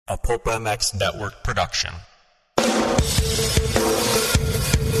a Pulp MX Network production.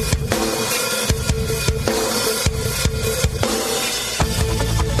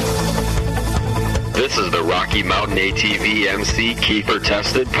 This is the Rocky Mountain ATV MC Kiefer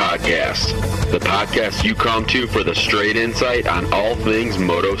Tested podcast. The podcast you come to for the straight insight on all things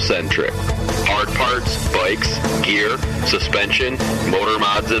moto-centric. Hard parts, bikes, gear, suspension, motor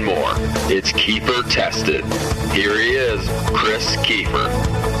mods, and more. It's Kiefer Tested. Here he is, Chris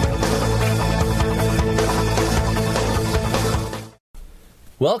Kiefer.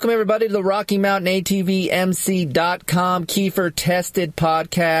 Welcome, everybody, to the Rocky Mountain ATVMC.com Kiefer Tested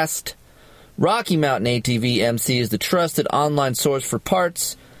podcast. Rocky Mountain ATV MC is the trusted online source for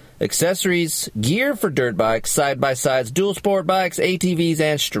parts, accessories, gear for dirt bikes, side-by-sides, dual sport bikes, ATVs,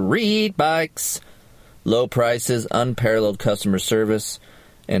 and street bikes. Low prices, unparalleled customer service,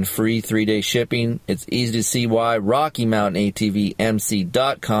 and free 3-day shipping. It's easy to see why Rocky Mountain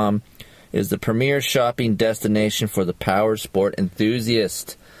ATVMC.com is the premier shopping destination for the power sport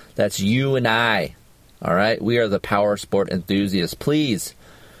enthusiast. That's you and I. All right? We are the power sport enthusiasts. Please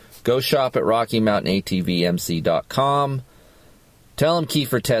go shop at RockyMountainATVMC.com. Tell them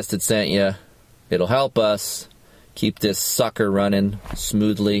Kiefer Tested sent you. It'll help us keep this sucker running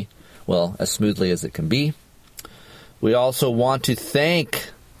smoothly. Well, as smoothly as it can be. We also want to thank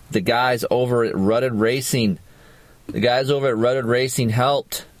the guys over at Rutted Racing. The guys over at Rutted Racing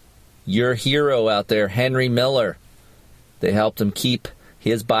helped your hero out there, Henry Miller. They helped him keep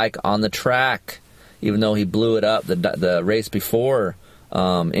his bike on the track, even though he blew it up the race before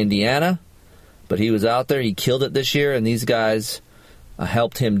Indiana. But he was out there, he killed it this year, and these guys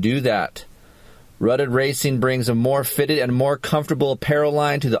helped him do that. Rutted Racing brings a more fitted and more comfortable apparel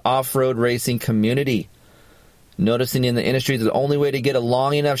line to the off-road racing community. Noticing in the industry that the only way to get a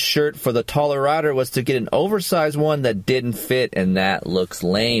long enough shirt for the taller rider was to get an oversized one that didn't fit, and that looks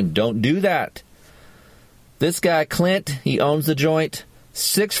lame. Don't do that. This guy, Clint, he owns the joint,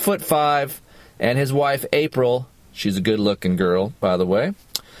 6'5", and his wife, April, she's a good-looking girl, by the way,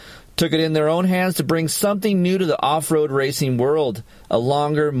 took it in their own hands to bring something new to the off-road racing world. A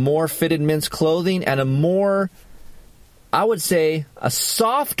longer, more fitted men's clothing and a more, I would say, a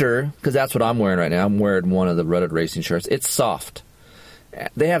softer, because that's what I'm wearing right now. I'm wearing one of the Rutted Racing shirts. It's soft.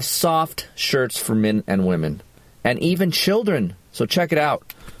 They have soft shirts for men and women, and even children. So check it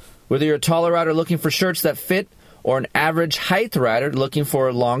out. Whether you're a taller rider looking for shirts that fit, or an average height rider looking for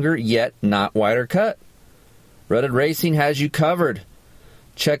a longer yet not wider cut, Rutted Racing has you covered.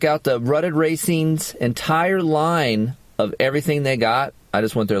 Check out the Rutted Racing's entire line of everything they got. I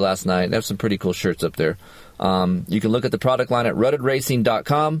just went there last night. They have some pretty cool shirts up there. You can look at the product line at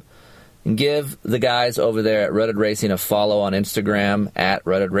ruttedracing.com and give the guys over there at Rutted Racing a follow on Instagram at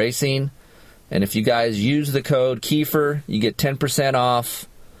Rutted Racing. And if you guys use the code Kiefer, you get 10% off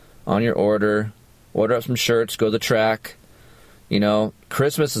on your order. Order up some shirts, go to the track. You know,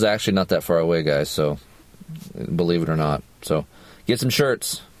 Christmas is actually not that far away, guys, so believe it or not. So get some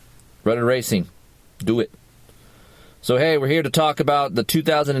shirts. Rutted Racing. Do it. So, hey, we're here to talk about the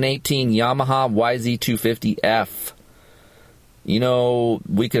 2018 Yamaha YZ250F. You know,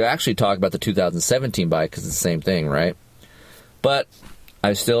 we could actually talk about the 2017 bike because it's the same thing, right? But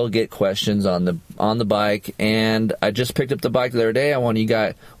I still get questions on the bike, and I just picked up the bike the other day. I want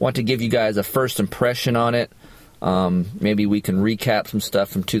to give you guys a first impression on it. Maybe we can recap some stuff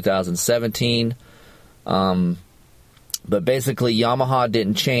from 2017. But basically, Yamaha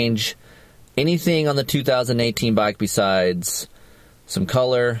didn't change anything on the 2018 bike besides some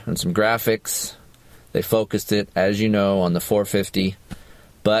color and some graphics. They focused it, as you know, on the 450.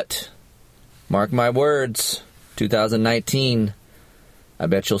 But, mark my words, 2019, I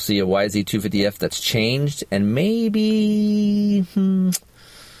bet you'll see a YZ250F that's changed and maybe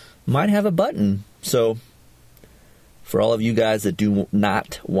might have a button. So, for all of you guys that do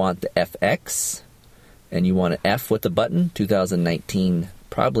not want the FX and you want an F with the button, 2019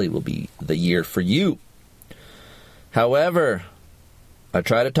 probably will be the year for you. However, I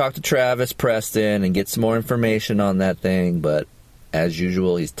try to talk to Travis Preston and get some more information on that thing, but as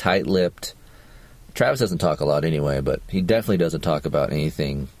usual, he's tight-lipped. Travis doesn't talk a lot anyway, but he definitely doesn't talk about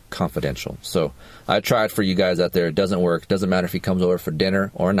anything confidential. So I tried for you guys out there. It doesn't work. Doesn't matter if he comes over for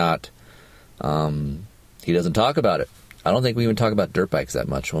dinner or not. He doesn't talk about it. I don't think we even talk about dirt bikes that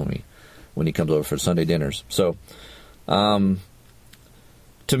much when he comes over for Sunday dinners. So,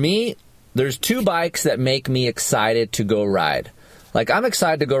 to me, there's two bikes that make me excited to go ride. Like, I'm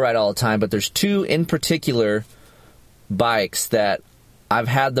excited to go ride all the time, but there's two in particular bikes that I've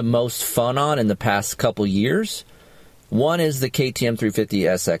had the most fun on in the past couple years. One is the KTM 350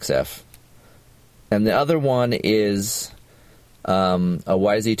 SXF, and the other one is a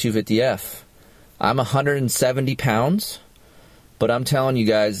YZ250F. I'm 170 pounds, but I'm telling you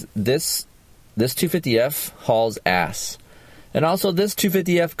guys, this 250F hauls ass. And also, this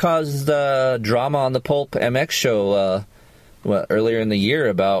 250F caused drama on the Pulp MX show earlier in the year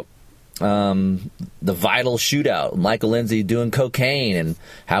about the Vital shootout. Michael Lindsay doing cocaine and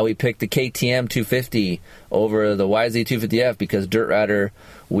how he picked the KTM 250 over the YZ 250F because Dirt Rider,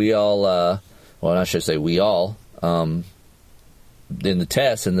 we all, well, I should say we all, in the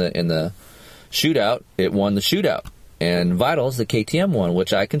test, in the shootout, it won the shootout. And Vital's the KTM one,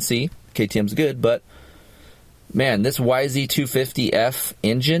 which I can see. KTM's good, but man, this YZ250F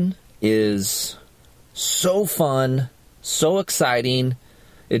engine is so fun, so exciting.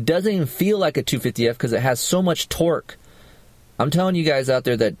 It doesn't even feel like a 250F because it has so much torque. I'm telling you guys out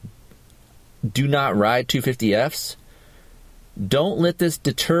there that do not ride 250Fs, don't let this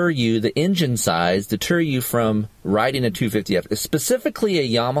deter you, the engine size, deter you from riding a 250F, specifically a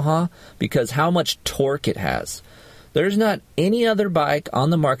Yamaha, because how much torque it has. There's not any other bike on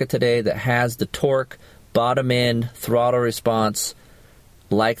the market today that has the torque, bottom end, throttle response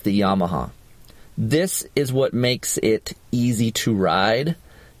like the Yamaha. This is what makes it easy to ride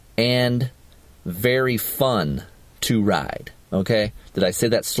and very fun to ride. Okay? Did I say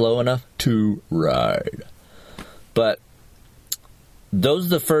that slow enough? To ride. But those are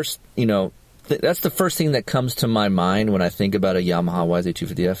the first, that's the first thing that comes to my mind when I think about a Yamaha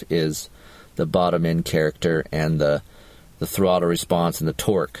YZ250F is the bottom end character and the throttle response and the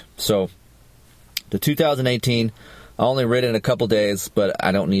torque. So the 2018, I only rid it in a couple days, but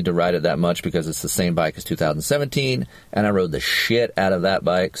I don't need to ride it that much because it's the same bike as 2017, and I rode the shit out of that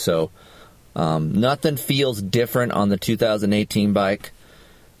bike. So nothing feels different on the 2018 bike.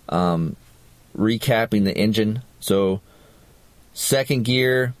 Recapping the engine. So second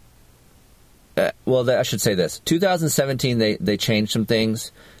gear, I should say this. 2017, they changed some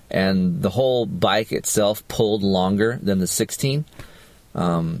things, and the whole bike itself pulled longer than the 16.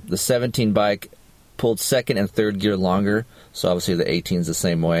 The 17 bike pulled second and third gear longer, so obviously the 18 is the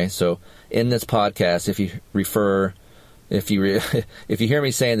same way. So in this podcast, if you hear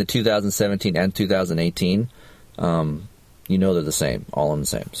me saying the 2017 and 2018, you know they're the same, all in the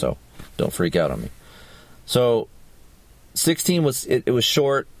same. So don't freak out on me. So 16 was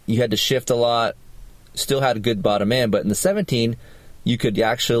short. You had to shift a lot. Still had a good bottom end, but in the 17, you could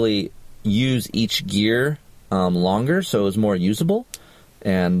actually use each gear longer, so it was more usable.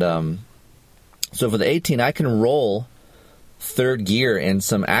 And so for the 18, I can roll third gear in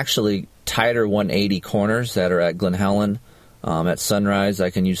some actually tighter 180 corners that are at Glen Helen. At Sunrise, I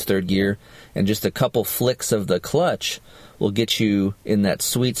can use third gear, and just a couple flicks of the clutch will get you in that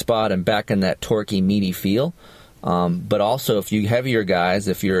sweet spot and back in that torquey, meaty feel. But also, if you heavier guys,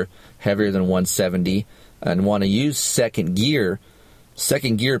 if you're heavier than 170 and want to use second gear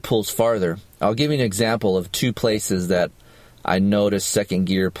pulls farther. I'll give you an example of two places that I noticed second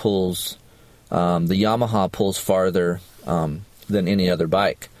gear pulls. The Yamaha pulls farther than any other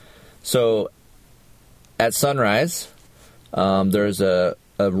bike. So at Sunrise, there's a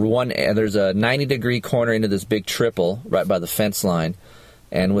 90-degree corner into this big triple right by the fence line,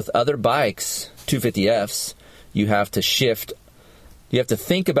 and with other bikes, 250Fs, you have to shift. You have to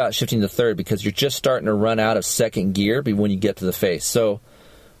think about shifting to third because you're just starting to run out of second gear when you get to the face. So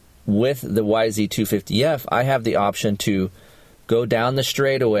with the YZ250F, I have the option to go down the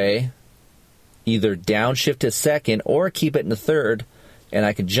straightaway, either downshift to second or keep it in the third, and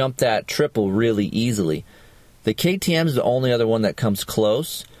I can jump that triple really easily. The KTM is the only other one that comes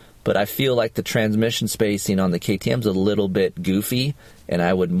close, but I feel like the transmission spacing on the KTM is a little bit goofy, and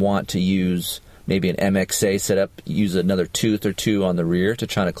I would want to use maybe an MXA setup, use another tooth or two on the rear to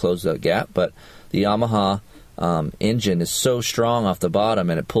try to close that gap. But the Yamaha engine is so strong off the bottom,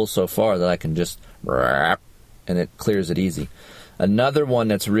 and it pulls so far that I can just, and it clears it easy. Another one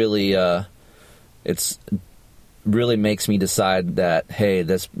that's really, really makes me decide that, hey,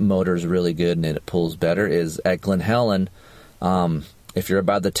 this motor is really good and it pulls better is at Glen Helen. If you're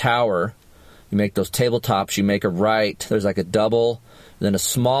about the tower, you make those tabletops, you make a right, there's like a double, then a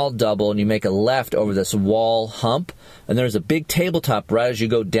small double, and you make a left over this wall hump, and there's a big tabletop right as you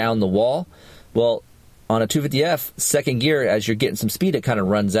go down the wall. Well, on a 250F, second gear, as you're getting some speed, it kind of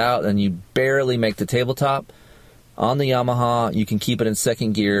runs out, and you barely make the tabletop. On the Yamaha, you can keep it in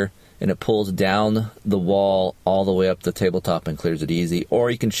second gear, and it pulls down the wall all the way up the tabletop and clears it easy.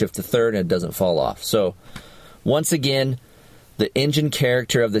 Or you can shift to third, and it doesn't fall off. So, once again, the engine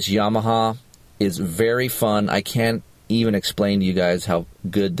character of this Yamaha is very fun. I can't even explain to you guys how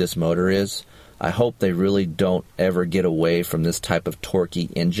good this motor is. I hope they really don't ever get away from this type of torquey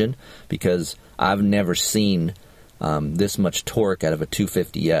engine, because I've never seen this much torque out of a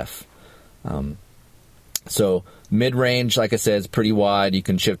 250F. So mid-range, like I said, is pretty wide. You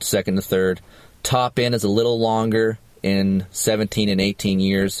can shift second to third. Top end is a little longer in 17 and 18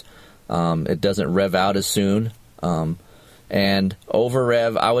 years. It doesn't rev out as soon. And over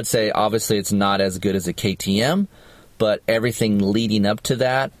rev, I would say obviously it's not as good as a KTM, but everything leading up to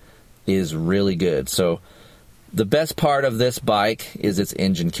that is really good. So the best part of this bike is its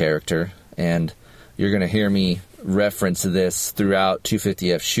engine character, and you're going to hear me reference this throughout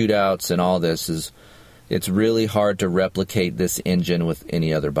 250F shootouts and all this. It's really hard to replicate this engine with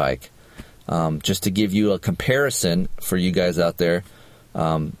any other bike. Just to give you a comparison for you guys out there,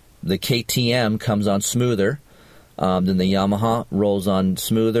 the KTM comes on smoother than the Yamaha, rolls on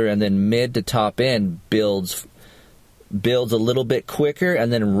smoother, and then mid to top end builds a little bit quicker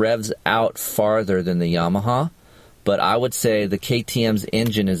and then revs out farther than the Yamaha. But I would say the KTM's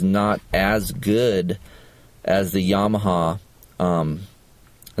engine is not as good as the Yamaha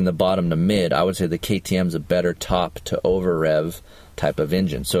in the bottom to mid. I would say the KTM's a better top to over rev type of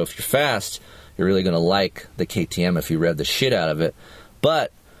engine. So if you're fast, you're really going to like the KTM if you rev the shit out of it.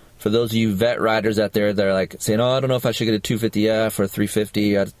 But for those of you vet riders out there that are like saying, oh, I don't know if I should get a 250F or a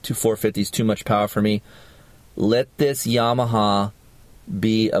 350, 450 is too much power for me, let this Yamaha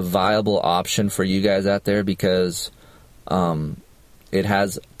be a viable option for you guys out there, because it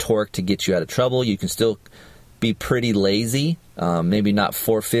has torque to get you out of trouble. You can still be pretty lazy, maybe not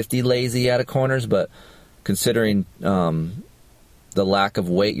 450 lazy out of corners, but considering the lack of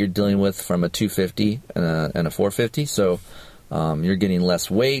weight you're dealing with from a 250 and a 450, so you're getting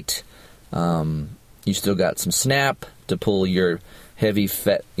less weight. You still got some snap to pull your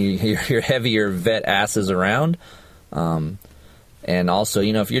your heavier vet asses around. And also,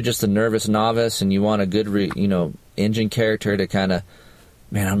 if you're just a nervous novice and you want a good, engine character to kind of,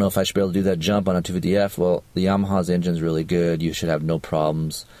 man, I don't know if I should be able to do that jump on a 250F. Well, the Yamaha's engine's really good. You should have no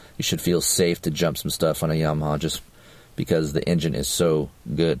problems. You should feel safe to jump some stuff on a Yamaha just because the engine is so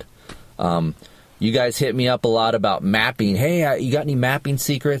good. You guys hit me up a lot about mapping. Hey, you got any mapping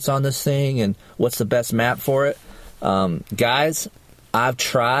secrets on this thing? And what's the best map for it? Guys, I've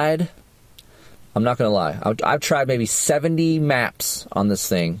tried... I'm not going to lie. I've tried maybe 70 maps on this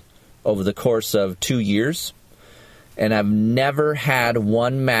thing over the course of 2 years, and I've never had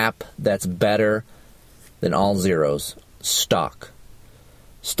one map that's better than all zeros. Stock.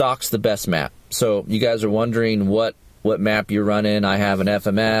 Stock's the best map. So you guys are wondering what map you're running. I have an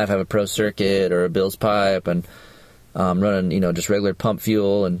FMF, I have a Pro Circuit or a Bill's Pipe, and I'm running, just regular pump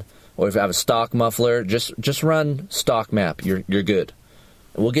fuel, or if I have a stock muffler, just run stock map. You're good.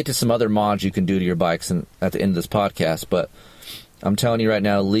 We'll get to some other mods you can do to your bikes at the end of this podcast, but I'm telling you right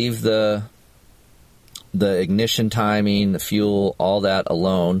now, leave the ignition timing, the fuel, all that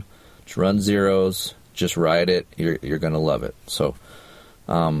alone. Just run zeros, just ride it. You're going to love it. So,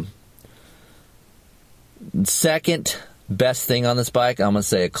 second best thing on this bike, I'm going to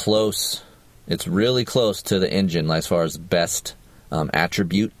say it's really close to the engine as far as best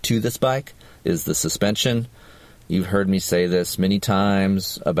attribute to this bike is the suspension. You've heard me say this many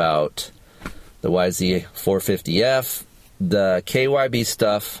times about the YZ450F. The KYB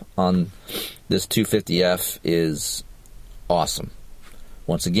stuff on this 250F is awesome.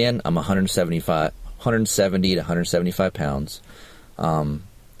 Once again, I'm 170 to 175 pounds.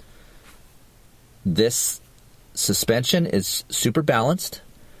 This suspension is super balanced,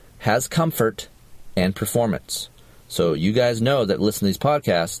 has comfort, and performance. So you guys know that listen to these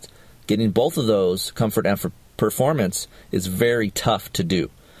podcasts, getting both of those, comfort and performance, is very tough to do.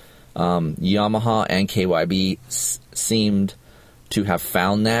 Yamaha and KYB seemed to have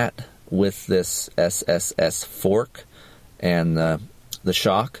found that with this SSS fork and the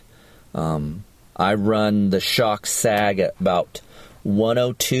shock. I run the shock sag at about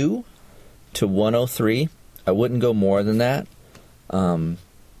 102 to 103. I wouldn't go more than that. And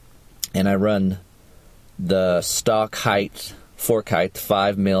I run the stock height, fork height,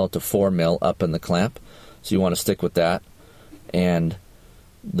 5 mil to 4 mil up in the clamp. So you want to stick with that. And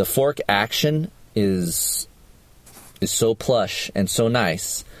the fork action is so plush and so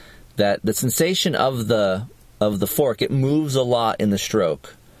nice that the sensation of the fork, it moves a lot in the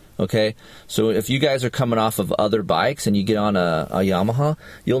stroke. Okay? So if you guys are coming off of other bikes and you get on a Yamaha,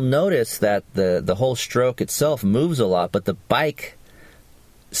 you'll notice that the whole stroke itself moves a lot, but the bike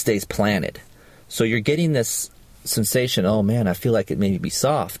stays planted. So you're getting this sensation, oh man, I feel like it may be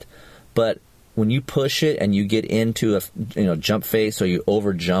soft. But when you push it and you get into a jump face or you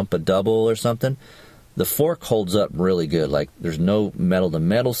over jump a double or something, the fork holds up really good. Like there's no metal to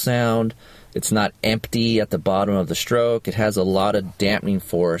metal sound. It's not empty at the bottom of the stroke. It has a lot of dampening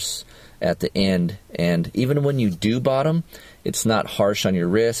force at the end. And even when you do bottom, it's not harsh on your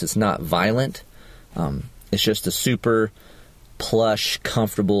wrist. It's not violent. It's just a super plush,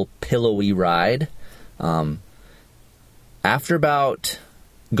 comfortable, pillowy ride. After about,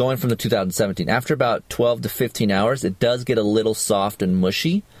 going from the 2017, after about 12 to 15 hours, it does get a little soft and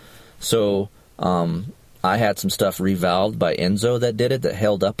mushy. So I had some stuff revalved by Enzo that did it, that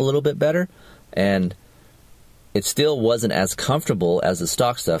held up a little bit better. And it still wasn't as comfortable as the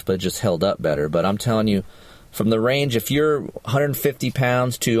stock stuff, but it just held up better. But I'm telling you, from the range, if you're 150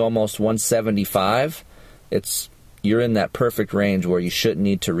 pounds to almost 175, you're in that perfect range where you shouldn't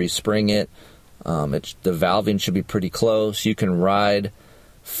need to respring it. The valving should be pretty close. You can ride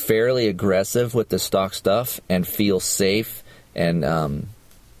fairly aggressive with the stock stuff and feel safe and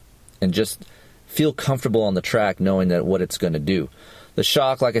just feel comfortable on the track knowing that what it's going to do. The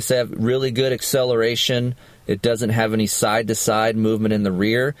shock, like I said, really good acceleration. It doesn't have any side-to-side movement in the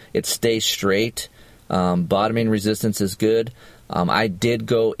rear. It stays straight. Bottoming resistance is good. I did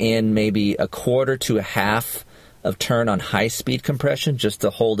go in maybe a quarter to a half of turn on high-speed compression just to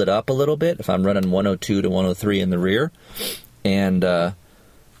hold it up a little bit if I'm running 102 to 103 in the rear. And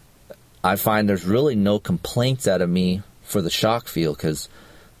I find there's really no complaints out of me for the shock feel, because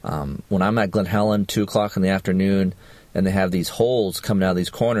when I'm at Glen Helen, 2 o'clock in the afternoon, and they have these holes coming out of these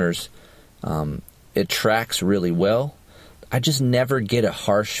corners, it tracks really well. I just never get a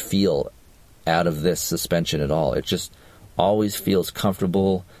harsh feel out of this suspension at all. It just always feels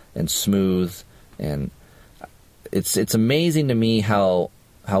comfortable and smooth, and it's amazing to me how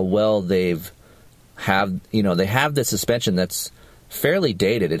well they have this suspension that's fairly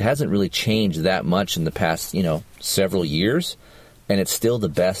dated. It hasn't really changed that much in the past several years, and it's still the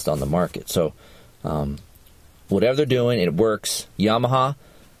best on the market. So whatever they're doing, it works. Yamaha,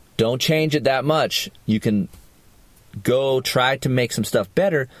 don't change it that much. You can go try to make some stuff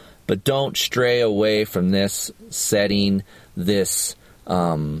better, but don't stray away from this setting, this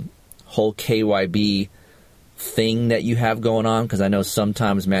whole KYB thing that you have going on, because I know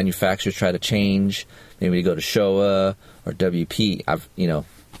sometimes manufacturers try to change. Maybe you go to Showa or WP. I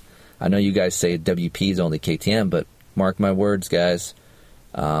know you guys say WP is only KTM, but mark my words, guys.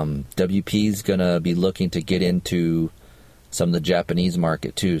 WP is going to be looking to get into some of the Japanese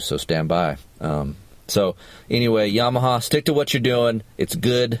market too, so stand by. So anyway, Yamaha, stick to what you're doing. It's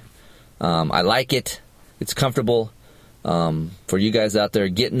good. I like it. It's comfortable. For you guys out there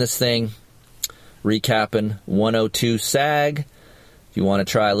getting this thing, recapping, 102 sag. If you want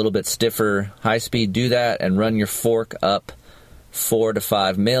to try a little bit stiffer high speed, do that and run your fork up 4 to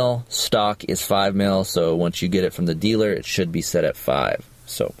 5 mil. Stock is 5 mil, so once you get it from the dealer, it should be set at 5.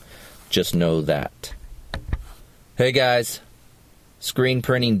 So just know that. Hey guys,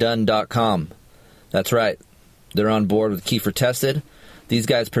 screenprintingdone.com. That's right. They're on board with Kiefer Tested. These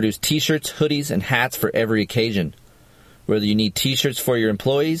guys produce t-shirts, hoodies, and hats for every occasion. Whether you need t-shirts for your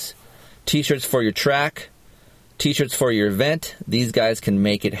employees, t-shirts for your track, t-shirts for your event, these guys can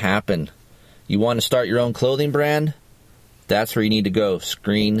make it happen. You want to start your own clothing brand? That's where you need to go,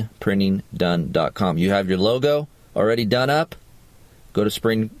 screenprintingdone.com. You have your logo already done up? Go to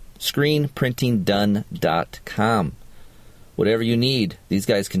screenprintingdone.com. Whatever you need, these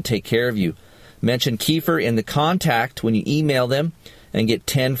guys can take care of you. Mention Kiefer in the contact when you email them and get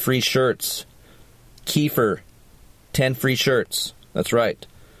 10 free shirts. Kiefer, 10 free shirts. That's right.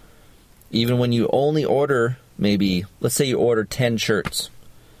 Even when you only order, maybe, let's say you order 10 shirts.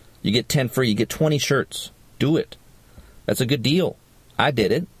 You get 10 free, you get 20 shirts. Do it. That's a good deal. I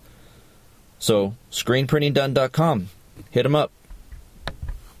did it. So, screenprintingdone.com. Hit them up.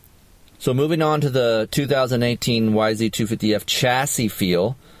 So moving on to the 2018 YZ250F chassis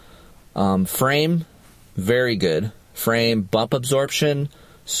feel. Frame, very good. Frame, bump absorption,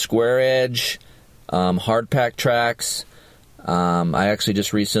 square edge, hard pack tracks. I actually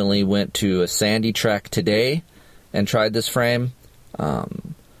just recently went to a sandy track today and tried this frame.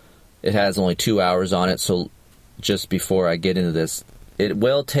 It has only 2 hours on it, so just before I get into this, it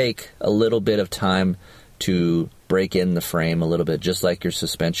will take a little bit of time to break in the frame a little bit, just like your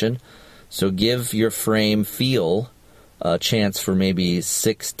suspension. So give your frame feel a chance for maybe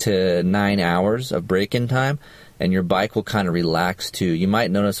 6 to 9 hours of break-in time, and your bike will kind of relax too. You might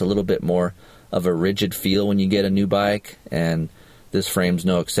notice a little bit more of a rigid feel when you get a new bike, and this frame's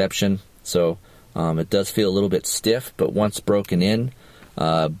no exception. So it does feel a little bit stiff, but once broken in,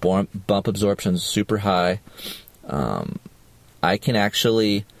 bump absorption is super high. I can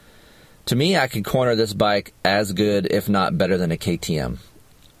actually, to me, I can corner this bike as good, if not better than a KTM.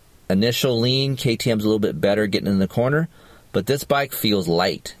 Initial lean, KTM's a little bit better getting in the corner, but this bike feels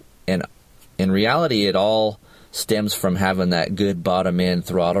light. And in reality, it all stems from having that good bottom end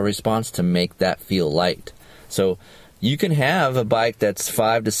throttle response to make that feel light. So you can have a bike that's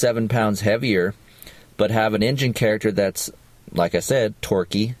 5 to 7 pounds heavier, but have an engine character that's, like I said,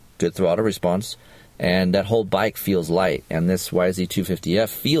 torquey, good throttle response, and that whole bike feels light. And this YZ250F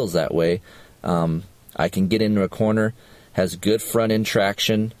feels that way. I can get into a corner, has good front end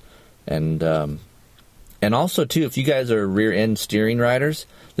traction, and also too, if you guys are rear end steering riders,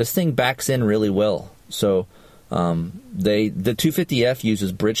 this thing backs in really well. So the 250F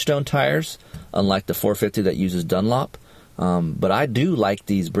uses Bridgestone tires, unlike the 450 that uses Dunlop. But I do like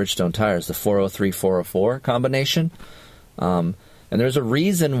these Bridgestone tires, the 403-404 combination. And there's a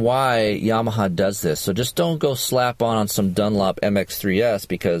reason why Yamaha does this. So just don't go slap on some Dunlop MX3S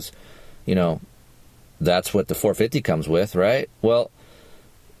because, that's what the 450 comes with, right? Well,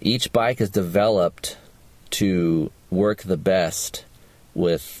 each bike is developed to work the best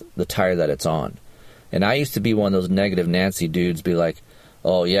with the tire that it's on. And I used to be one of those negative Nancy dudes, be like,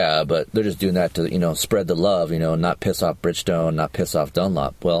 oh yeah, but they're just doing that to, spread the love, not piss off Bridgestone, not piss off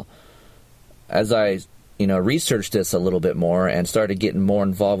Dunlop. Well, as I, researched this a little bit more and started getting more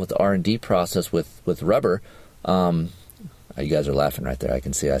involved with the R&D process with rubber, you guys are laughing right there. I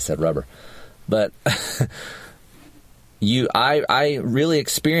can see I said rubber. But I really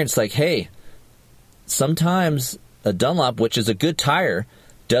experienced hey, sometimes a Dunlop, which is a good tire,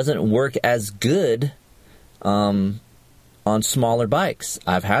 doesn't work as good on smaller bikes.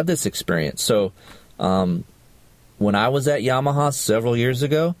 I've had this experience. So when I was at Yamaha several years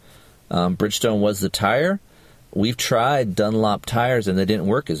ago, Bridgestone was the tire. We've tried Dunlop tires and they didn't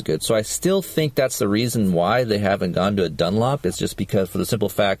work as good. So I still think that's the reason why they haven't gone to a Dunlop. It's just because for the simple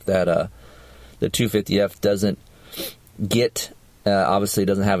fact that the 250F doesn't get, obviously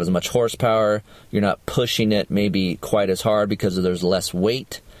doesn't have as much horsepower. You're not pushing it maybe quite as hard because there's less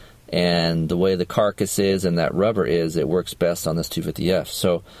weight. And the way the carcass is and that rubber is, it works best on this 250F.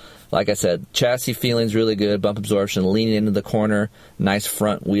 So, like I said, chassis feeling's really good, bump absorption, leaning into the corner, nice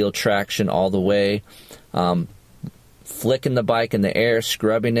front wheel traction all the way, flicking the bike in the air,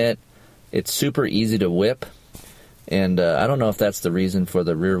 scrubbing it. It's super easy to whip. And I don't know if that's the reason for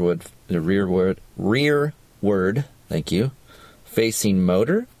the rearward, thank you, facing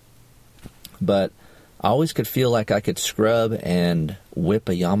motor, but I always could feel like I could scrub and whip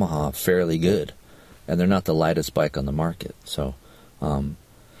a Yamaha fairly good, and they're not the lightest bike on the market. So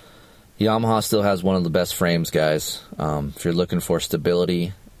Yamaha still has one of the best frames, guys. If you're looking for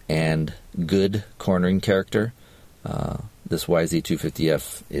stability and good cornering character, this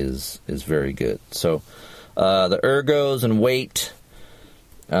YZ250F is very good. So the ergos and weight,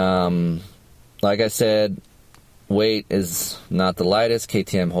 like I said, weight is not the lightest.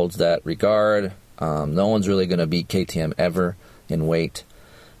 KTM holds that regard. No one's really going to beat KTM ever in weight.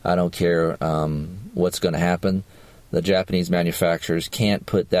 I don't care what's going to happen. The Japanese manufacturers can't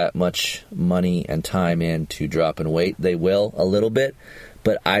put that much money and time in to drop in weight. They will a little bit,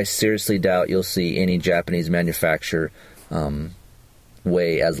 but I seriously doubt you'll see any Japanese manufacturer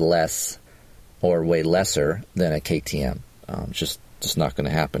weigh as less or weigh lesser than a KTM. Just not going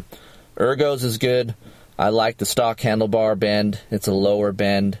to happen. Ergos is good. I like the stock handlebar bend. It's a lower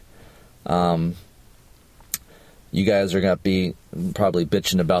bend. You guys are going to be probably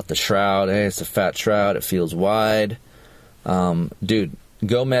bitching about the shroud. Hey, it's a fat shroud. It feels wide. Dude,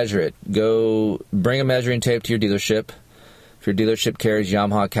 go measure it. Go bring a measuring tape to your dealership. If your dealership carries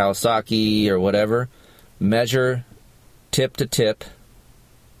Yamaha, Kawasaki, or whatever, measure tip to tip.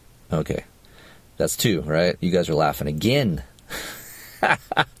 Okay. That's 2, right? You guys are laughing again.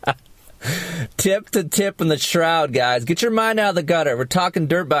 Tip to tip in the shroud, guys. Get your mind out of the gutter. We're talking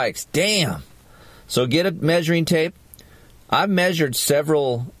dirt bikes. Damn. So get a measuring tape. I've measured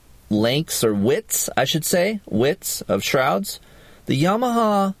several lengths or widths, I should say, widths of shrouds. The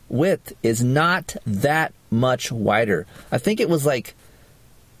Yamaha width is not that much wider. I think it was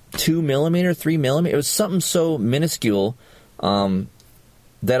 2 millimeter, 3 millimeter. It was something so minuscule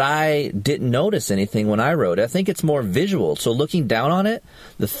that I didn't notice anything when I rode. I think it's more visual. So looking down on it,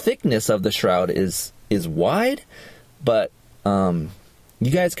 the thickness of the shroud is wide, but you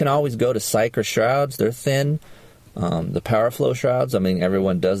guys can always go to Cycra shrouds. They're thin. The PowerFlow shrouds, I mean,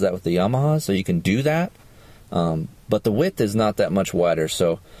 everyone does that with the Yamaha, so you can do that. But the width is not that much wider,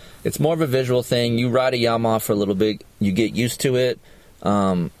 so it's more of a visual thing. You ride a Yamaha for a little bit, you get used to it.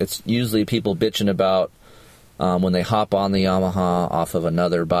 It's usually people bitching about when they hop on the Yamaha off of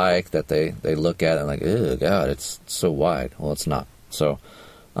another bike that they look at it and like, oh God, it's so wide. Well, it's not. So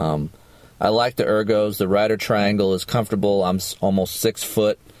I like the ergos. The rider triangle is comfortable. I'm almost 6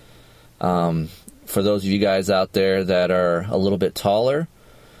 foot. For those of you guys out there that are a little bit taller,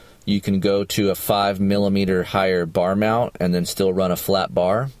 You can go to a 5 millimeter higher bar mount and then still run a flat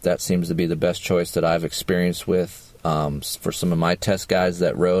bar. That seems to be the best choice that I've experienced with for some of my test guys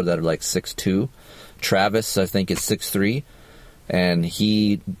that rode that are like 6'2". Travis, I think, is 6'3", and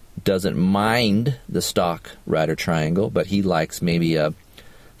he doesn't mind the stock rider triangle, but he likes maybe a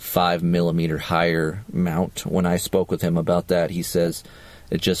 5 millimeter higher mount. When I spoke with him about that, he says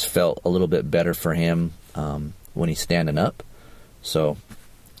it just felt a little bit better for him when he's standing up. So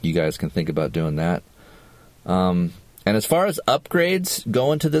you guys can think about doing that. And as far as upgrades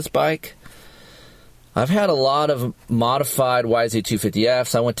going to this bike, I've had a lot of modified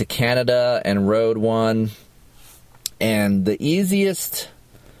YZ250Fs. I went to Canada and rode one. And the easiest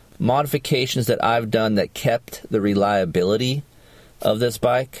modifications that I've done that kept the reliability of this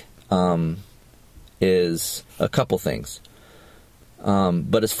bike is a couple things.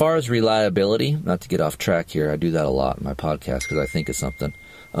 But as far as reliability, not to get off track here, I do that a lot in my podcast because I think of something.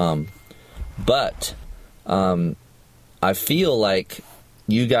 But I feel like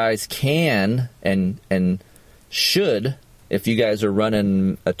you guys can and should, if you guys are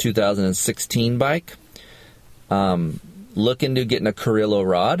running a 2016 bike, look into getting a Carrillo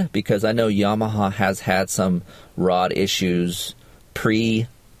rod, because I know Yamaha has had some rod issues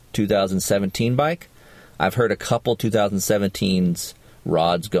pre-2017 bike. I've heard a couple 2017's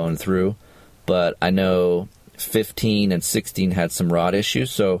rods going through, but I know 15 and 16 had some rod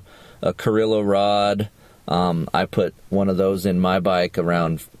issues. So a Carrillo rod, I put one of those in my bike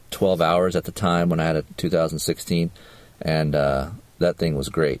around 12 hours at the time when I had a 2016, and that thing was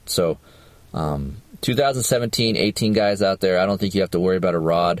great. So 2017, 18 guys out there, I don't think you have to worry about a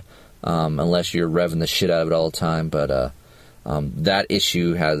rod unless you're revving the shit out of it all the time. But that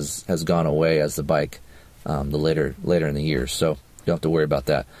issue has gone away as the bike later in the year, so you don't have to worry about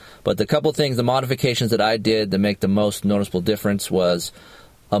that. But the couple things, the modifications that I did to make the most noticeable difference was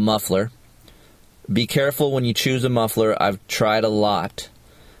a muffler. Be careful when you choose a muffler. I've tried a lot,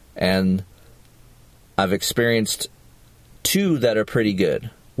 and I've experienced two that are pretty good.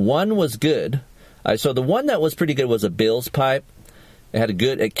 One was good. So the one that was pretty good was a Bills pipe.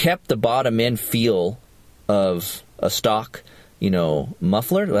 It kept the bottom end feel of a stock,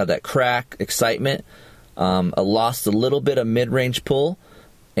 muffler. It had that crack, excitement. I lost a little bit of mid-range pull,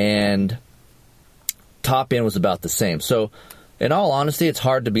 and top end was about the same. So in all honesty, it's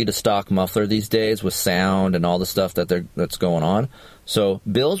hard to beat a stock muffler these days with sound and all the stuff that's going on. So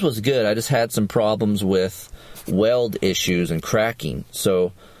Bills was good. I just had some problems with weld issues and cracking.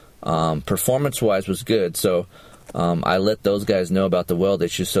 So performance-wise was good. So I let those guys know about the weld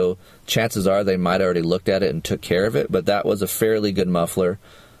issue. So chances are they might already looked at it and took care of it. But that was a fairly good muffler.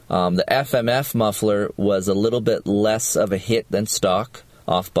 The FMF muffler was a little bit less of a hit than stock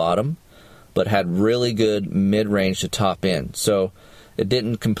off bottom, but had really good mid-range to top end. So it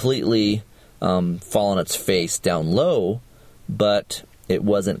didn't completely fall on its face down low, but it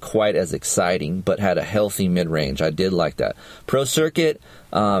wasn't quite as exciting, but had a healthy mid-range. I did like that. Pro Circuit,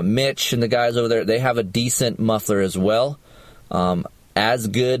 Mitch and the guys over there, they have a decent muffler as well. As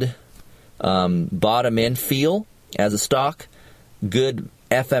good bottom end feel as a stock, good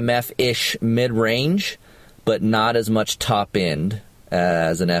FMF-ish mid-range, but not as much top end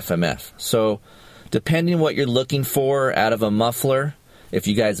as an FMF. So depending on what you're looking for out of a muffler, if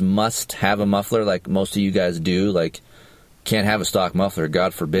you guys must have a muffler like most of you guys do, like can't have a stock muffler,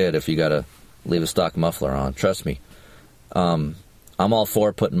 God forbid, if you got to leave a stock muffler on. Trust me. I'm all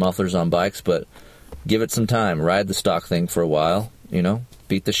for putting mufflers on bikes, but give it some time. Ride the stock thing for a while,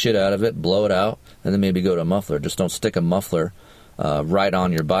 beat the shit out of it, blow it out, and then maybe go to a muffler. Just don't stick a muffler right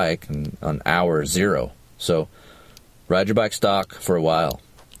on your bike on hour 0. So ride your bike stock for a while.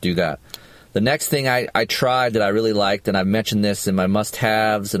 Do that. The next thing I tried that I really liked, and I've mentioned this in my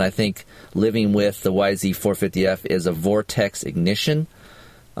must-haves, and I think living with the YZ450F, is a Vortex ignition.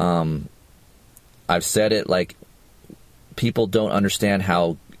 I've said it, like, people don't understand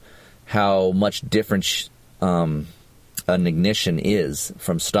how much different an ignition is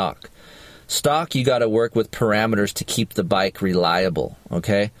from stock. Stock, you got to work with parameters to keep the bike reliable,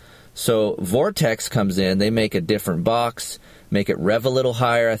 okay? So Vortex comes in, they make a different box, make it rev a little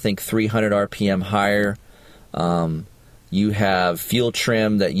higher, I think 300 RPM higher. You have fuel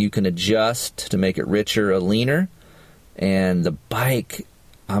trim that you can adjust to make it richer or leaner. And the bike,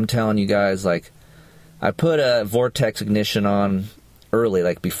 I'm telling you guys, like, I put a Vortex ignition on early,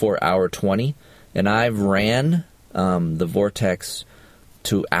 like before hour 20, and I've ran the Vortex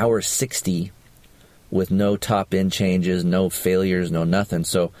to hour 60 with no top end changes, no failures, no nothing.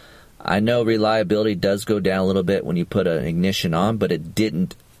 So I know reliability does go down a little bit when you put an ignition on, but it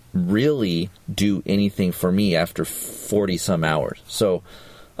didn't really do anything for me after 40 some hours. So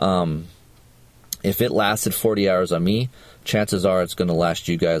If it lasted 40 hours on me, chances are it's going to last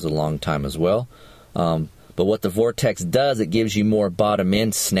you guys a long time as well. But what the Vortex does, it gives you more bottom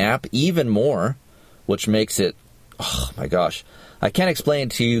end snap, even more, which makes it, oh my gosh. I can't explain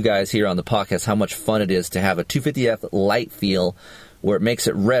to you guys here on the podcast how much fun it is to have a 250F light feel where it makes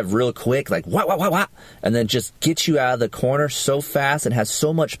it rev real quick, like wah, and then just gets you out of the corner so fast and has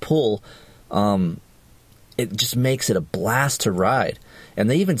so much pull. It just makes it a blast to ride. And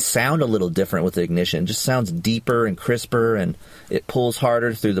they even sound a little different with the ignition. It just sounds deeper and crisper, and it pulls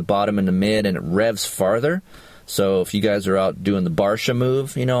harder through the bottom and the mid, and it revs farther. So if you guys are out doing the Barsha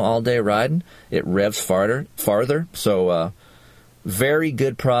move, all day riding, it revs farther. So very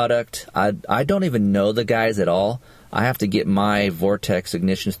good product. I don't even know the guys at all. I have to get my Vortex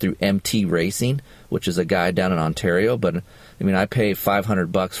ignitions through MT Racing, which is a guy down in Ontario. But I mean, I pay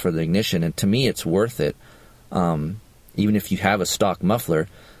 $500 for the ignition, and to me, it's worth it. Even if you have a stock muffler,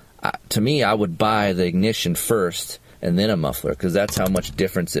 to me, I would buy the ignition first and then a muffler, because that's how much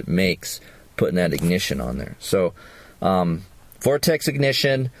difference it makes putting that ignition on there. So, Vortex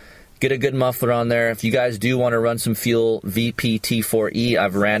ignition, get a good muffler on there. If you guys do want to run some fuel, VPT4E,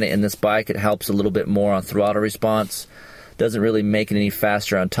 I've ran it in this bike. It helps a little bit more on throttle response. Doesn't really make it any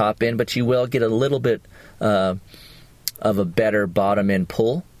faster on top end, but you will get a little bit of a better bottom end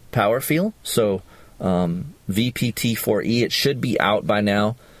pull power feel. So, VPT4E, it should be out by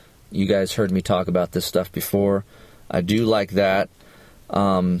now. You guys heard me talk about this stuff before. I do like that.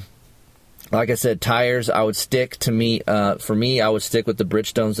 Like I said, tires, I would stick for me, I would stick with the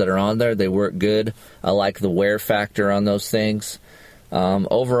Bridgestones that are on there. They work good. I like the wear factor on those things.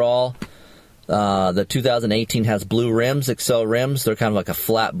 Overall, the 2018 has blue rims, Excel rims. They're kind of like a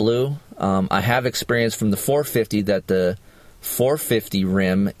flat blue. I have experience from the 450 that the 450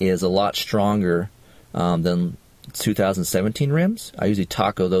 rim is a lot stronger than 2017 rims. I usually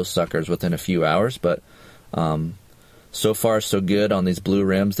taco those suckers within a few hours, but so far so good on these blue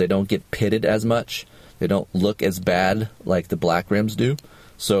rims. They don't get pitted as much. They don't look as bad like the black rims do.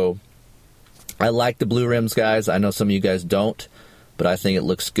 So I like the blue rims, guys. I know some of you guys don't, but I think it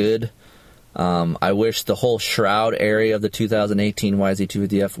looks good. I wish the whole shroud area of the 2018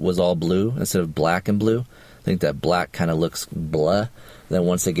 YZ250F was all blue instead of black and blue. I think that black kind of looks blah. Then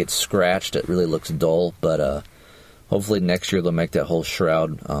once it gets scratched, it really looks dull. But hopefully next year they'll make that whole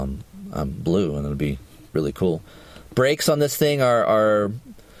shroud blue, and it'll be really cool. Brakes on this thing are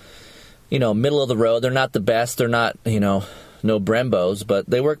middle of the road. They're not the best. They're not, no Brembos, but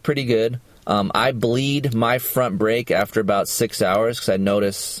they work pretty good. I bleed my front brake after about 6 hours because I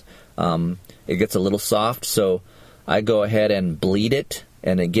notice it gets a little soft. So I go ahead and bleed it,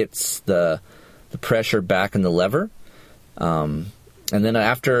 and it gets the pressure back in the lever. And then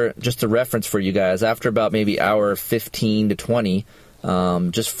after, just a reference for you guys, after about maybe hour 15 to 20,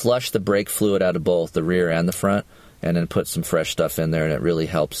 just flush the brake fluid out of both the rear and the front, and then put some fresh stuff in there, and it really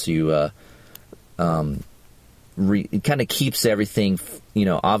helps you. It kind of keeps everything,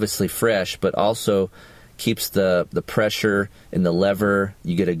 obviously fresh, but also keeps the pressure in the lever.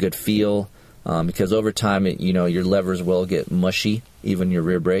 You get a good feel because over time, your levers will get mushy, even your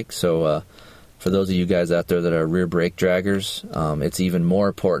rear brake. So for those of you guys out there that are rear brake draggers, it's even more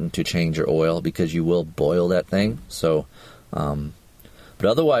important to change your oil because you will boil that thing. So, but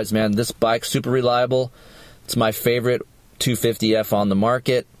otherwise, man, this bike's super reliable. It's my favorite 250F on the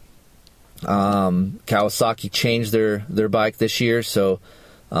market. Kawasaki changed their bike this year, so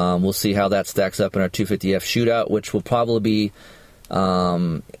we'll see how that stacks up in our 250F shootout, which will probably be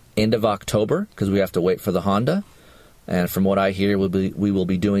end of October because we have to wait for the Honda. And from what I hear, we will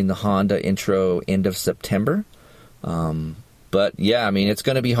be doing the Honda intro end of September. But yeah, I mean, it's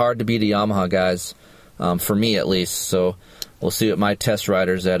going to be hard to beat a Yamaha, guys, for me at least. So we'll see what my test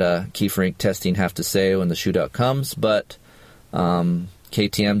riders at Kiefer Inc. Testing have to say when the shootout comes. But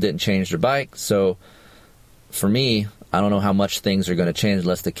KTM didn't change their bike, so for me, I don't know how much things are going to change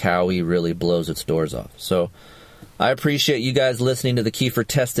unless the Cowie really blows its doors off. So I appreciate you guys listening to the Kiefer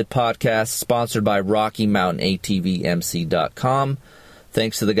Tested podcast, sponsored by RockyMountainATVMC.com.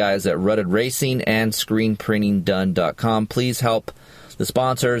 Thanks to the guys at Rutted Racing and ScreenPrintingDone.com. Please help the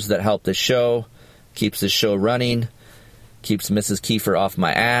sponsors that help this show, keeps this show running, keeps Mrs. Kiefer off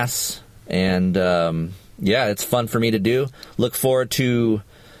my ass, and yeah, it's fun for me to do. Look forward to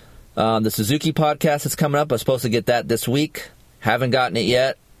the Suzuki podcast that's coming up. I was supposed to get that this week. Haven't gotten it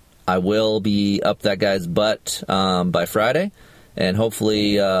yet. I will be up that guy's butt by Friday. And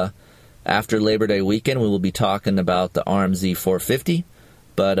hopefully after Labor Day weekend, we will be talking about the RMZ 450.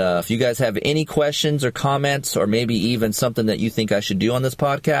 But if you guys have any questions or comments, or maybe even something that you think I should do on this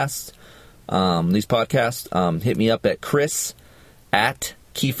podcast, hit me up at Chris at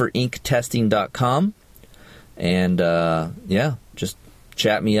KieferInkTesting.com. And, just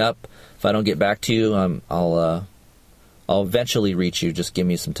chat me up. If I don't get back to you, I'll eventually reach you. Just give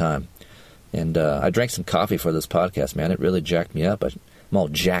me some time. And I drank some coffee for this podcast, man. It really jacked me up. I'm all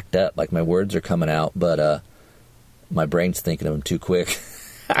jacked up, like my words are coming out, but my brain's thinking of them too quick.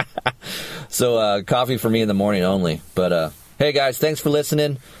 So coffee for me in the morning only. But hey, guys, thanks for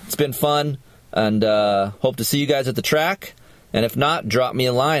listening. It's been fun, and hope to see you guys at the track. And if not, drop me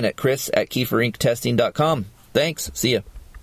a line at chris@KieferInkTesting.com. Thanks. See ya.